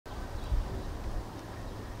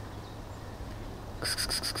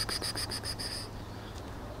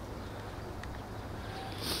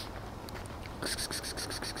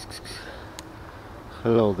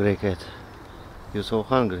Hello, grey cat. You so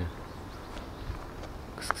hungry?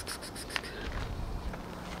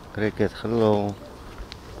 Grey cat, hello.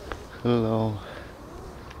 Hello.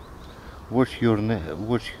 What's your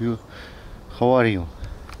name? How are you?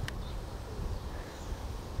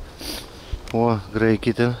 Oh, grey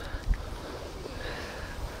kitten.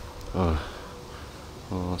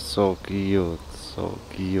 Oh, so cute, so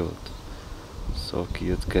cute, so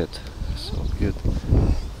cute cat, so cute.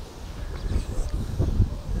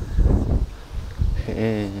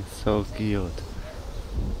 So cute.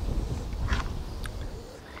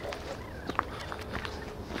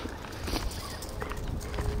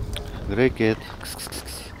 Grey cat.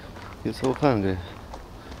 You're so hungry.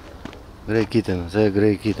 Grey kitten, the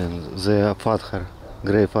grey kitten, the fat hair,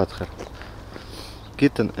 grey fat hair.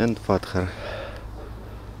 Kitten and fat hair.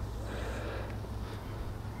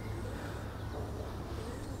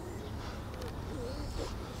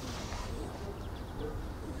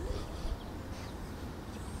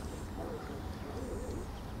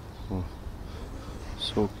 Oh,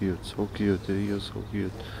 so cute, so cute, you're so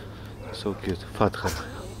cute. So cute, fat hair.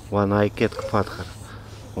 One eye cat, fat hair.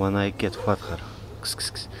 One eye cat, fat hair.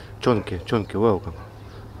 Chunky, Chunky, welcome.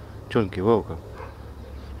 Chunky, welcome.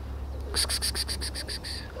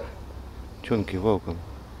 Chunky, welcome.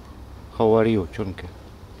 How are you, Chunky?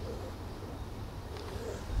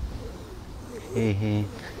 Hey.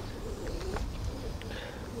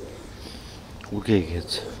 Okay,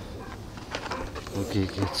 kids. Okay,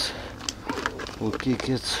 kids. Okay,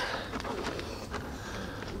 kids.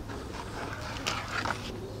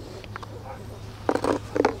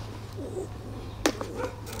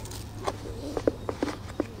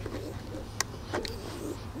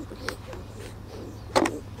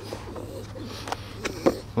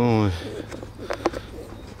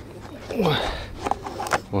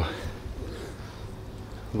 Oh.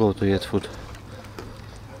 Go to eat food.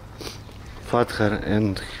 Fat hair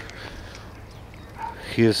and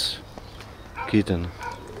his kitten.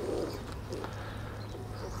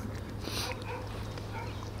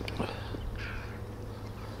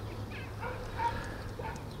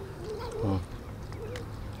 Oh.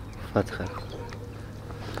 Fat hair.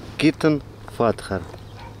 Kitten, fat hair.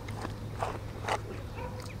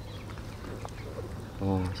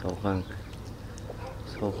 Oh, so hungry.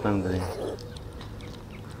 So hungry.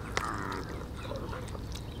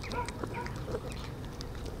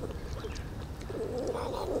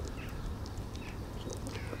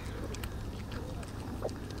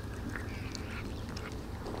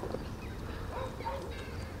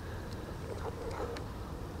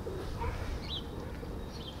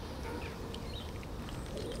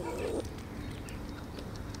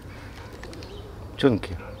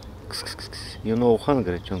 Chunky, you know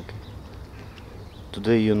hungry, Chunky.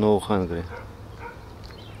 Today you know hungry.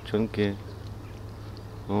 Chunky.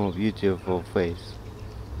 Oh, beautiful face.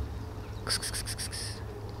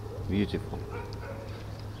 Beautiful.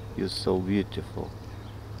 You're so beautiful.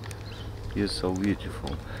 You're so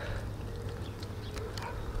beautiful.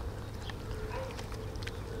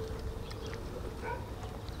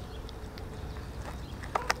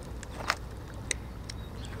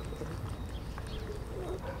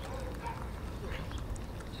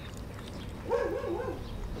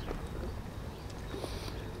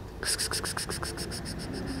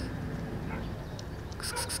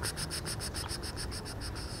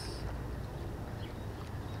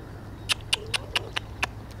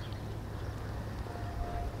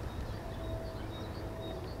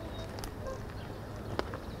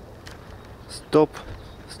 Stop,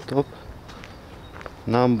 stop.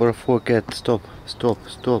 Number 4 cat, stop, stop,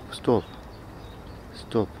 stop, stop,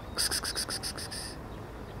 stop.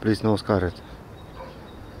 Please no Scarlet.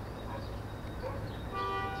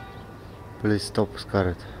 Please stop,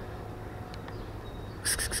 Scarlet.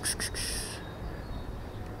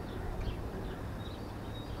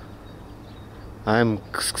 I'm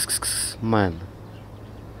man.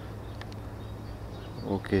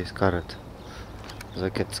 Okay, Scarlet. The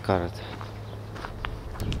cat Scarlet.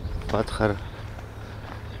 Fat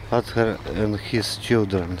hair and his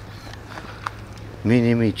children.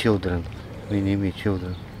 Mini-me children. Mini-me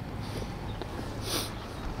children.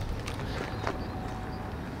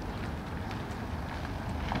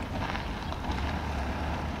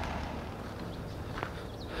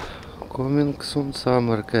 Coming soon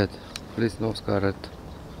summer cat. Please no Scarlet.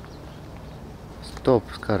 Stop,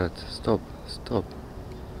 Scarlet. Stop, stop.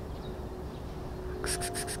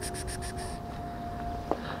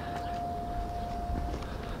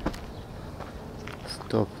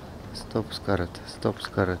 Stop. Stop, Scarlet. Stop,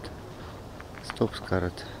 Scarlet. Stop,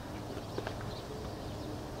 Scarlet.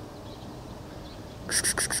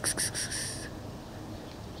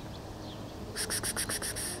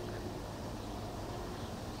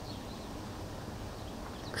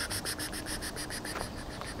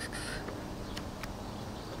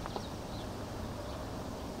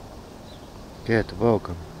 Cat,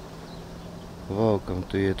 welcome. Welcome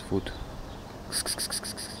to eat food.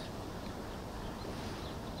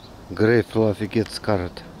 Great fluffy cat,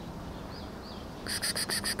 Scarlet.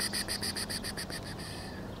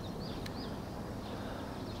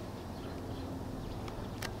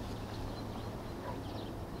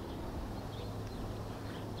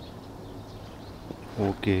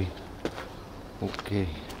 Okay. Okay.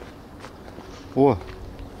 Oh!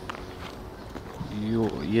 You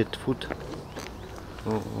eat food?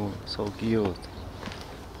 Oh, so cute.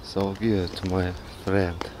 So cute, my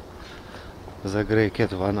friend. The grey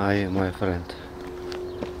cat, one eye, my friend.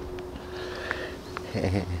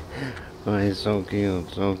 Oh, it's so cute,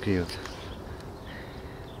 so cute.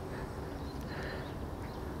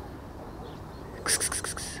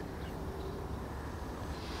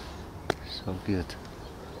 So cute.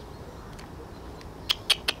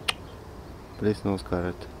 Please no,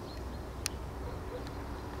 Scarlet.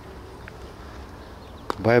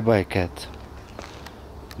 Bye bye, cat.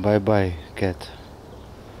 Bye bye, cat.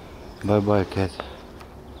 Bye bye, cat.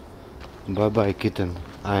 Bye bye, kitten.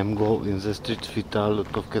 I'm go in the street with a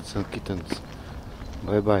lot of cats and kittens.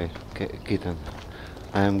 Bye bye, kitten.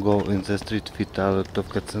 I'm go in the street with a lot of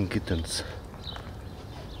cats and kittens.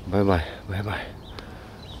 Bye bye, bye bye,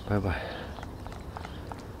 bye bye.